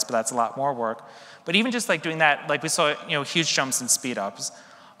parallel writes, but that's a lot more work. But even just like doing that, like we saw huge jumps in speedups.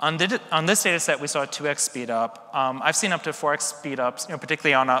 On this data set, we saw a 2x speedup. I've seen up to 4x speedups,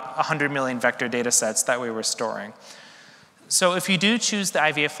 particularly on 100 million vector data sets that we were storing. So if you do choose the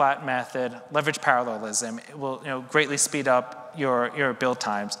IVA flat method, leverage parallelism, it will greatly speed up your build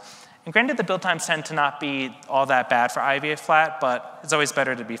times. And granted, the build times tend to not be all that bad for IVA flat, but it's always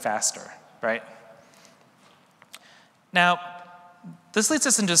better to be faster, right? Now, this leads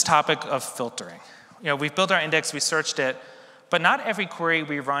us into this topic of filtering. We've built our index, we searched it, but not every query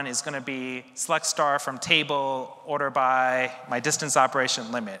we run is going to be select star from table, order by, my distance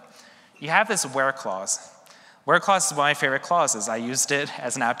operation limit. You have this where clause. Where clause is one of my favorite clauses. I used it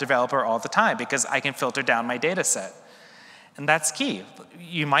as an app developer all the time because I can filter down my data set. And that's key.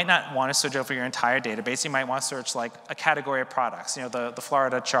 You might not want to search over your entire database. You might want to search like a category of products, the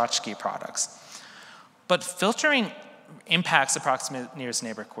Florida tchotchke products. But filtering impacts approximate nearest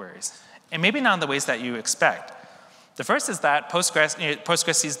neighbor queries, and maybe not in the ways that you expect. The first is that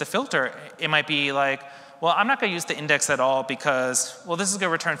Postgres sees the filter. It might be like, well, I'm not going to use the index at all because, well, this is going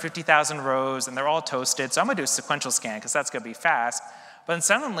to return 50,000 rows and they're all toasted, so I'm going to do a sequential scan because that's going to be fast. But then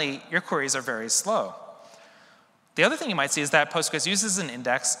suddenly, your queries are very slow. The other thing you might see is that Postgres uses an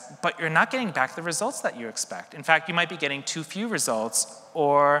index, but you're not getting back the results that you expect. In fact, you might be getting too few results,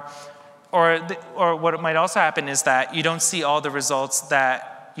 or what might also happen is that you don't see all the results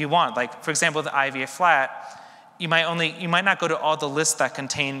that you want. Like, for example, the IVA flat, you might not go to all the lists that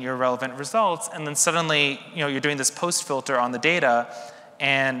contain your relevant results, and then suddenly, you're doing this post filter on the data,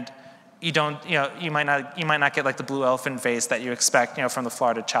 and you might not get like the blue elephant vase that you expect, from the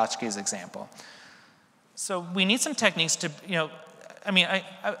Florida tchotchkes example. So we need some techniques to,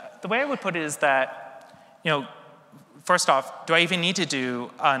 the way I would put it is that, first off, do I even need to do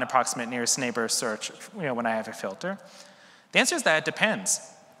an approximate nearest neighbor search, when I have a filter? The answer is that it depends.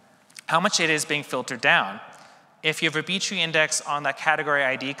 How much data is being filtered down? If you have a B-tree index on that category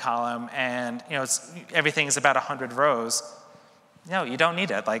ID column and, everything is about 100 rows, no, you don't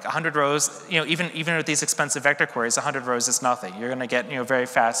need it. Like 100 rows, even with these expensive vector queries, 100 rows is nothing. You're going to get, very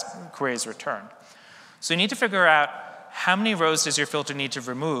fast queries returned. So you need to figure out how many rows does your filter need to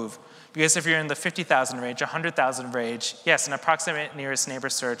remove, because if you're in the 50,000 range, 100,000 range, yes, an approximate nearest neighbor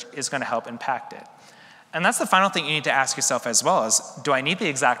search is going to help impact it. And that's the final thing you need to ask yourself as well is, do I need the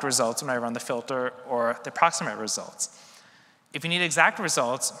exact results when I run the filter or the approximate results? If you need exact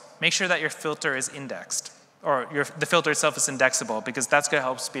results, make sure that your filter is indexed, or the filter itself is indexable, because that's going to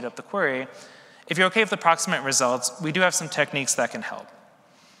help speed up the query. If you're okay with approximate results, we do have some techniques that can help.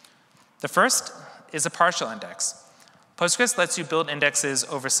 The first is a partial index. Postgres lets you build indexes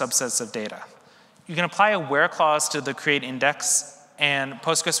over subsets of data. You can apply a where clause to the create index, and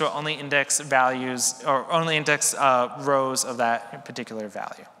Postgres will only index values, or only index rows of that particular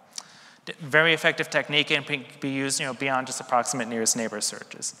value. Very effective technique and can be used beyond just approximate nearest neighbor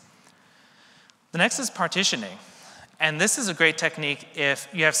searches. The next is partitioning. And this is a great technique if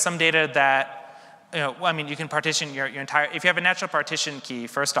you have some data that, you can partition your entire, if you have a natural partition key,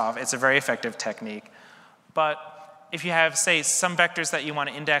 first off, it's a very effective technique. But if you have, say, some vectors that you want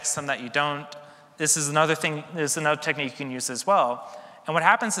to index, some that you don't, this is another technique you can use as well. And what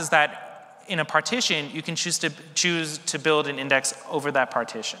happens is that in a partition, you can choose to build an index over that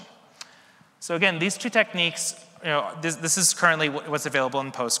partition. So again, these two techniques, this is currently what's available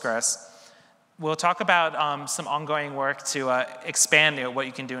in Postgres. We'll talk about some ongoing work to expand what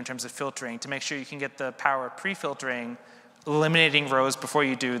you can do in terms of filtering to make sure you can get the power of pre-filtering, eliminating rows before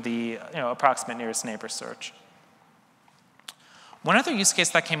you do the approximate nearest neighbor search. One other use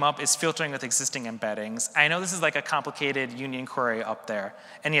case that came up is filtering with existing embeddings. I know this is like a complicated union query up there.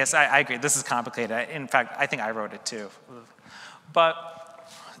 And yes, I agree, this is complicated. In fact, I think I wrote it too. But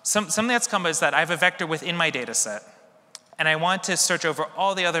something that's come is that I have a vector within my data set, and I want to search over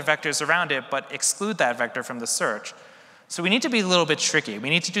all the other vectors around it, but exclude that vector from the search. So we need to be a little bit tricky.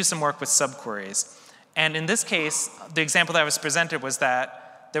 We need to do some work with subqueries. And in this case, the example that was presented was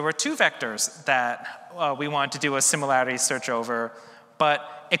that there were two vectors that we wanted to do a similarity search over,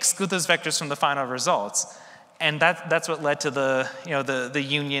 but exclude those vectors from the final results. And that's what led to the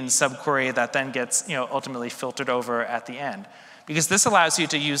union subquery that then gets ultimately filtered over at the end. Because this allows you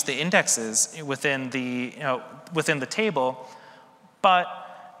to use the indexes within the table, but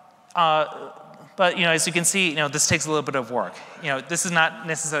as you can see, this takes a little bit of work. This is not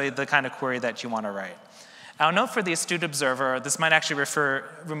necessarily the kind of query that you want to write. I'll note for the astute observer, this might actually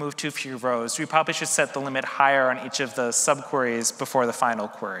remove too few rows. We probably should set the limit higher on each of the subqueries before the final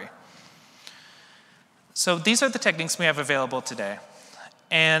query. So these are the techniques we have available today.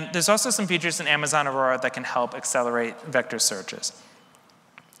 And there's also some features in Amazon Aurora that can help accelerate vector searches.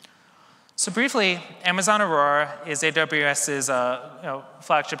 So briefly, Amazon Aurora is AWS's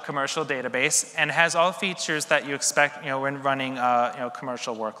flagship commercial database and has all features that you expect when running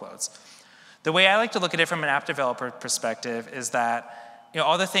commercial workloads. The way I like to look at it from an app developer perspective is that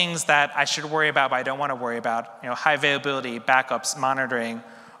all the things that I should worry about but I don't want to worry about, high availability, backups, monitoring,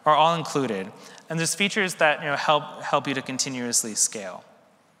 are all included. And there's features that help you to continuously scale.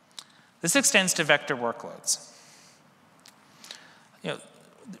 This extends to vector workloads.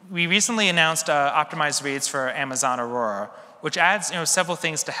 We recently announced optimized reads for Amazon Aurora, which adds several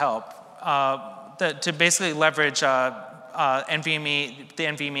things to help to basically leverage the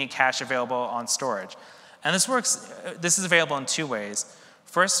NVMe cache available on storage. And this is available in two ways.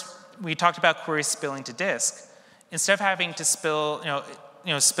 First, we talked about queries spilling to disk. Instead of having to spill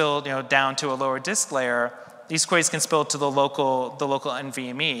down to a lower disk layer, these queries can spill to the local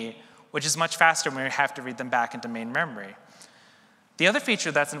NVMe, which is much faster when we have to read them back into main memory. The other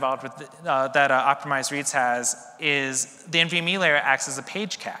feature that's involved with that optimized reads has is the NVMe layer acts as a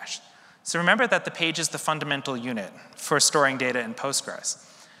page cache. So remember that the page is the fundamental unit for storing data in Postgres.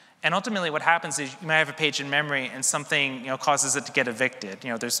 And ultimately what happens is you might have a page in memory and something causes it to get evicted.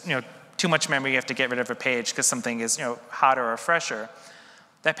 There's too much memory, you have to get rid of a page because something is hotter or fresher.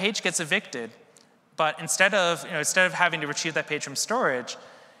 That page gets evicted, but instead of having to retrieve that page from storage,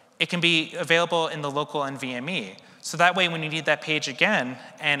 it can be available in the local NVMe. So that way, when you need that page again,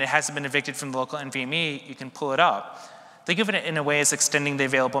 and it hasn't been evicted from the local NVMe, you can pull it up. Think of it in a way as extending the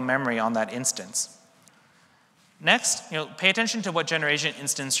available memory on that instance. Next, pay attention to what generation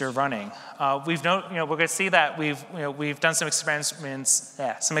instance you're running. We're going to see that we've done some experiments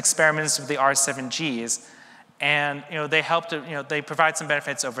with the R7Gs, and they provide some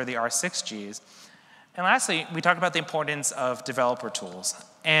benefits over the R6Gs. And lastly, we talked about the importance of developer tools.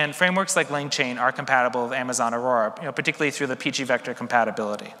 And frameworks like LangChain are compatible with Amazon Aurora, particularly through the PG vector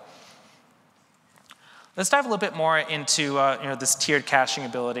compatibility. Let's dive a little bit more into this tiered caching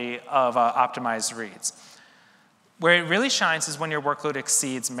ability of optimized reads. Where it really shines is when your workload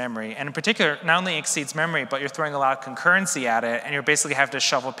exceeds memory. And in particular, not only exceeds memory, but you're throwing a lot of concurrency at it, and you're basically having to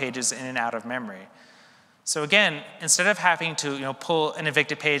shovel pages in and out of memory. So again, instead of having to pull an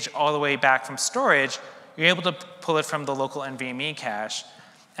evicted page all the way back from storage, you're able to pull it from the local NVMe cache.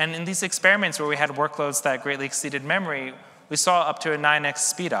 And in these experiments where we had workloads that greatly exceeded memory, we saw up to a 9x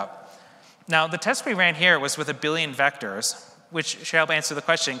speedup. Now, the test we ran here was with 1 billion vectors, which should help answer the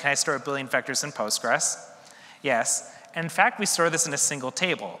question, can I store 1 billion vectors in Postgres? Yes. And in fact, we store this in a single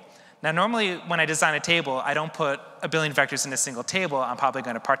table. Now, normally, when I design a table, I don't put 1 billion vectors in a single table. I'm probably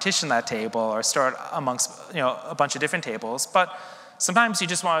going to partition that table or store it amongst a bunch of different tables. But sometimes you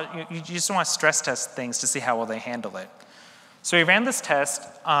just want to stress test things to see how well they handle it. So we ran this test.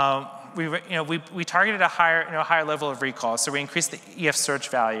 We targeted a higher level of recall. So we increased the EF search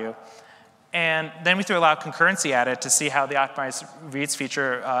value. And then we threw a lot of concurrency at it to see how the optimized reads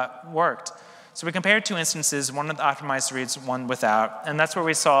feature worked. So we compared two instances, one with optimized reads, one without, and that's where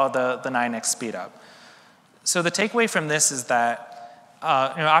we saw the 9x speedup. So the takeaway from this is that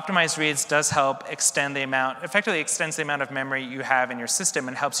optimized reads does help effectively extends the amount of memory you have in your system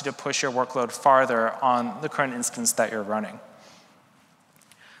and helps you to push your workload farther on the current instance that you're running.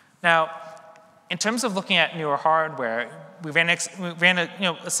 Now, in terms of looking at newer hardware, we ran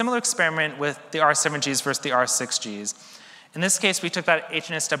a similar experiment with the R7Gs versus the R6Gs. In this case, we took that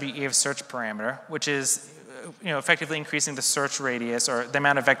HNSW EF search parameter, which is effectively increasing the search radius or the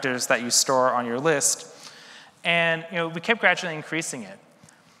amount of vectors that you store on your list. And we kept gradually increasing it.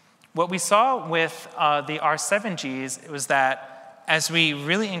 What we saw with the R7Gs was that as we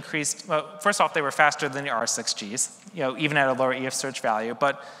really increased, well, first off, they were faster than the R6Gs, even at a lower EF search value.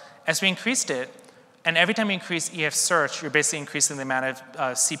 But as we increased it, and every time you increase EF search, you're basically increasing the amount of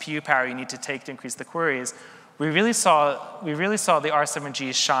CPU power you need to take to increase the queries. We really saw the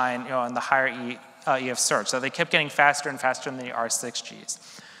R7Gs shine on the higher EF search. So they kept getting faster and faster than the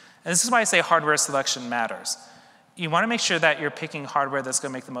R6Gs. And this is why I say hardware selection matters. You want to make sure that you're picking hardware that's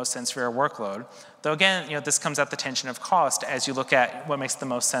going to make the most sense for your workload. Though again, this comes at the tension of cost as you look at what makes the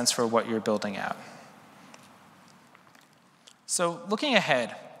most sense for what you're building out. So looking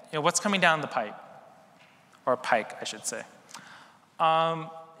ahead, what's coming down the pipe, or pike, I should say.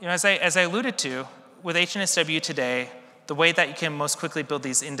 As I alluded to, with HNSW today, the way that you can most quickly build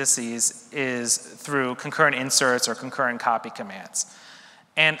these indices is through concurrent inserts or concurrent copy commands.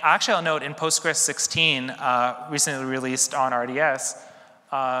 And actually, I'll note in Postgres 16, recently released on RDS,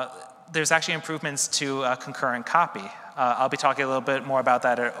 there's actually improvements to concurrent copy. I'll be talking a little bit more about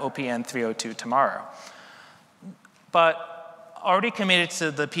that at OPN 302 tomorrow. But already committed to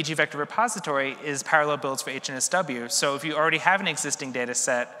the PG vector repository is parallel builds for HNSW. So if you already have an existing data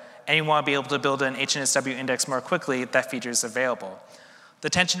set and you want to be able to build an HNSW index more quickly, that feature is available. The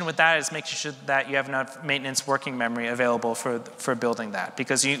tension with that is making sure that you have enough maintenance working memory available for building that,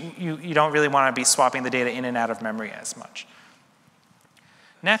 because you don't really want to be swapping the data in and out of memory as much.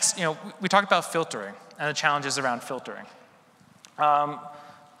 Next, we talked about filtering and the challenges around filtering.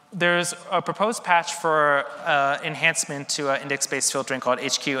 There's a proposed patch for enhancement to index-based filtering called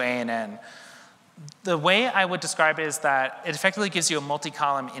HQANN. The way I would describe it is that it effectively gives you a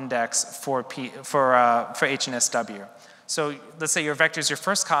multi-column index for HNSW. So let's say your vector is your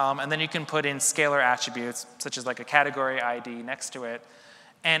first column, and then you can put in scalar attributes, such as like a category ID next to it,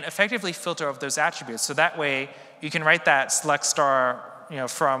 and effectively filter over those attributes. So that way, you can write that select star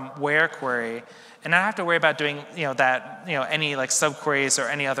from where query, and not have to worry about doing any like subqueries or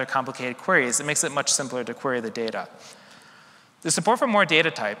any other complicated queries. It makes it much simpler to query the data. The support for more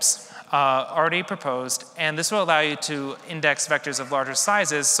data types already proposed, and this will allow you to index vectors of larger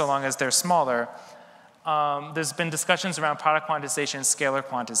sizes so long as they're smaller. There's been discussions around product quantization and scalar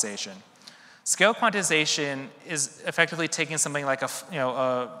quantization. Scale quantization is effectively taking something like a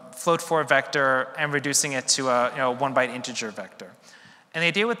float4 vector and reducing it to a 1-byte integer vector. And the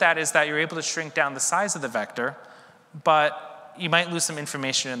idea with that is that you're able to shrink down the size of the vector, but you might lose some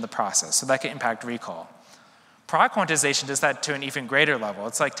information in the process, so that can impact recall. Product quantization does that to an even greater level.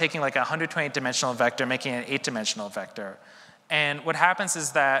 It's like taking like a 128-dimensional vector, making it an 8-dimensional vector. And what happens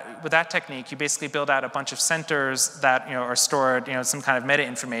is that with that technique, you basically build out a bunch of centers that are stored some kind of meta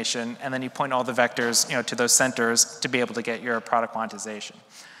information, and then you point all the vectors to those centers to be able to get your product quantization.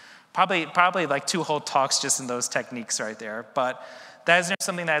 Probably like 2 whole talks just in those techniques right there, but that is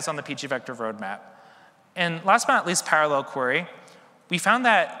something that is on the PG vector roadmap. And last but not least, parallel query. We found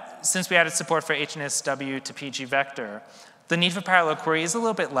that since we added support for HNSW to PG vector, the need for parallel query is a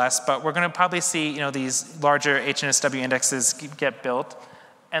little bit less, but we're going to probably see these larger HNSW indexes get built,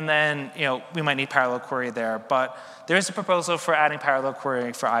 and then we might need parallel query there. But there is a proposal for adding parallel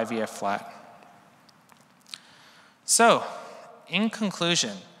query for IVF flat. So, in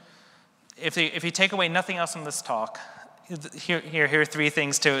conclusion, if you take away nothing else from this talk, here are 3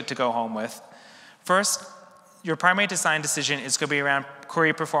 things to go home with. First, your primary design decision is going to be around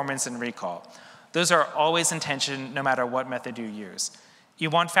query performance and recall. Those are always in tension no matter what method you use. You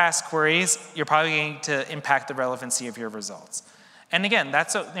want fast queries, you're probably going to impact the relevancy of your results. And again,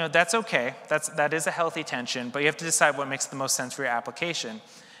 that's okay. That is a healthy tension, but you have to decide what makes the most sense for your application.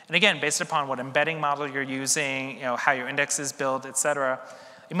 And again, based upon what embedding model you're using, how your index is built, et cetera,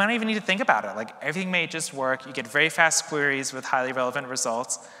 you might not even need to think about it. Like, everything may just work. You get very fast queries with highly relevant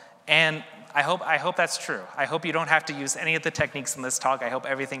results. And I hope that's true. I hope you don't have to use any of the techniques in this talk. I hope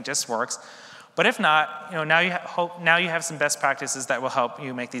everything just works. But if not, now you have some best practices that will help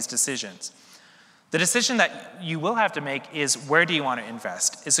you make these decisions. The decision that you will have to make is, where do you want to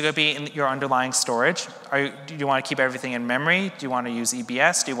invest? Is it going to be in your underlying storage? Do you want to keep everything in memory? Do you want to use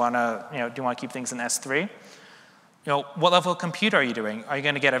EBS? Do you want to keep things in S3? What level of compute are you doing? Are you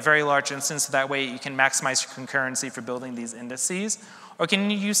going to get a very large instance so that way you can maximize your concurrency for building these indices? Or can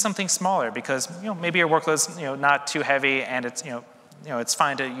you use something smaller because maybe your workload's not too heavy and it's it's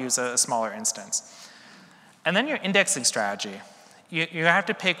fine to use a smaller instance. And then your indexing strategy. You have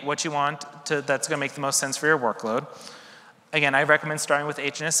to pick what you want that's going to make the most sense for your workload. Again, I recommend starting with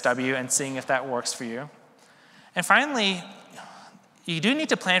HNSW and seeing if that works for you. And finally, you do need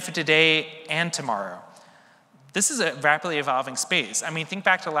to plan for today and tomorrow. This is a rapidly evolving space. I mean, think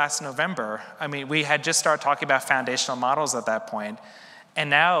back to last November. I mean, we had just started talking about foundational models at that point. And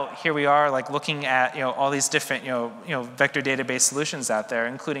now here we are, like, looking at all these different vector database solutions out there,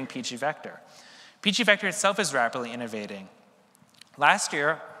 including PG vector. PG vector itself is rapidly innovating. Last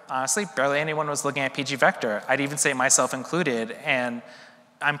year, honestly, barely anyone was looking at PG vector. I'd even say myself included, and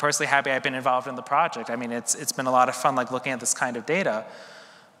I'm personally happy I've been involved in the project. I mean, it's been a lot of fun, like, looking at this kind of data.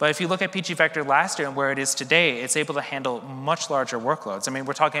 But if you look at PG vector last year and where it is today, it's able to handle much larger workloads. I mean,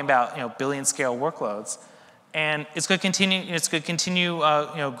 we're talking about billion scale workloads, and it's going to continue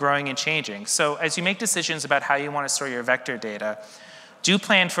growing and changing. So as you make decisions about how you want to store your vector data, do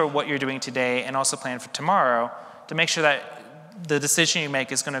plan for what you're doing today and also plan for tomorrow to make sure that the decision you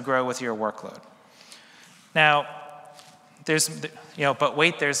make is going to grow with your workload. Now, but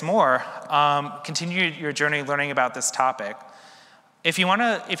wait, there's more. Continue your journey learning about this topic. If you want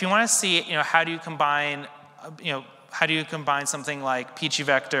to see, how do you combine, something like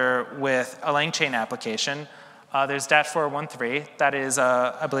pgvector with a LangChain application? There's DAT413. That is,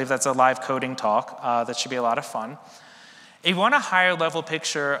 I believe that's a live coding talk. That should be a lot of fun. If you want a higher level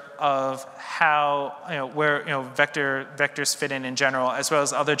picture of how, where vectors fit in general, as well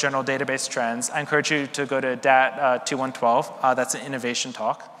as other general database trends, I encourage you to go to DAT2112. That's an innovation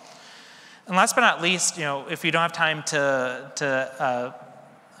talk. And last but not least, if you don't have time to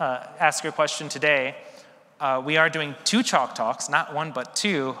ask your question today, we are doing 2 chalk talks, not 1 but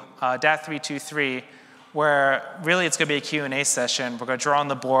 2, DAT323, where really it's going to be a Q&A session. We're going to draw on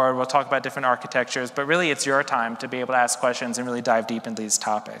the board, we'll talk about different architectures, but really it's your time to be able to ask questions and really dive deep into these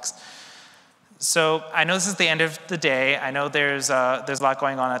topics. So I know this is the end of the day. I know there's a lot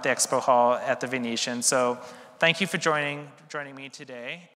going on at the Expo Hall at the Venetian, so thank you for joining me today.